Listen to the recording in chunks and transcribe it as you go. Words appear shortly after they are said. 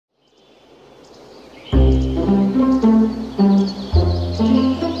I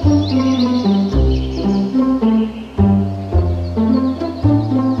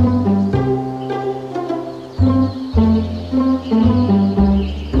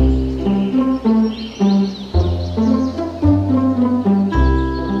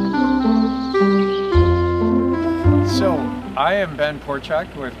am Ben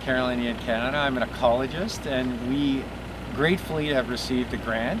Porchuk with Carolinian Canada. I'm an ecologist, and we gratefully have received a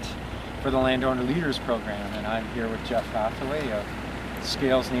grant for the Landowner Leaders Program. And I'm here with Jeff Hathaway of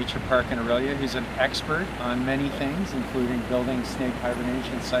Scales Nature Park in Orillia, who's an expert on many things, including building snake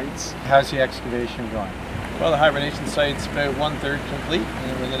hibernation sites. How's the excavation going? Well, the hibernation site's about 1/3 complete,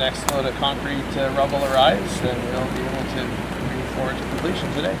 and when the next load of concrete rubble arrives, then we'll be able to bring it forward to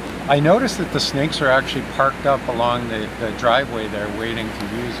completion today. I noticed that the snakes are actually parked up along the driveway there waiting to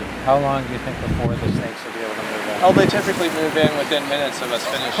use it. How long do you think before the snakes will be able to move in? Oh, they typically move in within minutes of us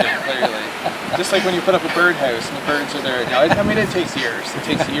finishing, clearly. Just like when you put up a birdhouse and the birds are there. Now, I mean, it takes years. It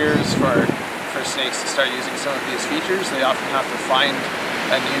takes years for snakes to start using some of these features. They often have to find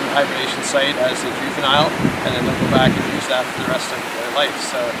a new hibernation site as a juvenile, and then they'll go back and use that for the rest of their life.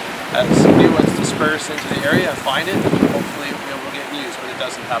 So as new ones disperse into the area and find it, hopefully it will get used, but it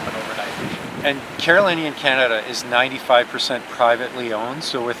doesn't happen overnight. And Carolinian Canada is 95% privately owned,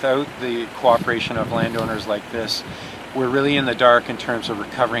 so without the cooperation of landowners like this, we're really in the dark in terms of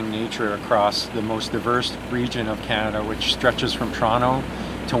recovering nature across the most diverse region of Canada, which stretches from Toronto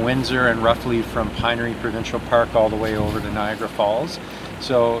to Windsor and roughly from Pinery Provincial Park all the way over to Niagara Falls.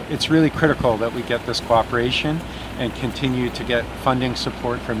 So it's really critical that we get this cooperation and continue to get funding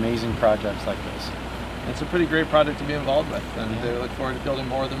support for amazing projects like this. It's a pretty great project to be involved with, and I look forward to building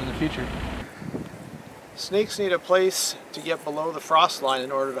more of them in the future. Snakes need a place to get below the frost line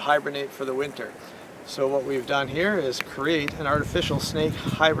in order to hibernate for the winter. So what we've done here is create an artificial snake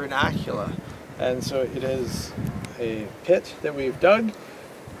hibernacula. And so it is a pit that we've dug.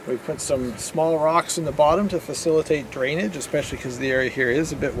 We've put some small rocks in the bottom to facilitate drainage, especially because the area here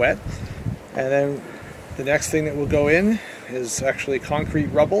is a bit wet. And then the next thing that will go in is actually concrete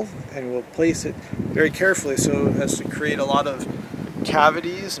rubble, and we'll place it very carefully so as to create a lot of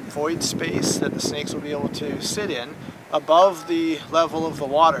cavities and void space that the snakes will be able to sit in above the level of the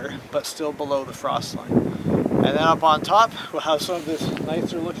water, but still below the frost line. And then up on top, we'll have some of this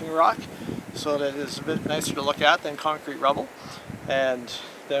nicer looking rock so that it's a bit nicer to look at than concrete rubble. And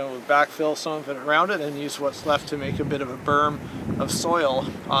then we'll backfill some of it around it and use what's left to make a bit of a berm of soil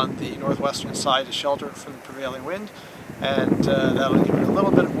on the northwestern side to shelter it from the prevailing wind. And that'll give it a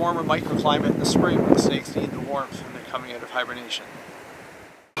little bit warmer microclimate in the spring when the snakes need the warmth when they're coming out of hibernation.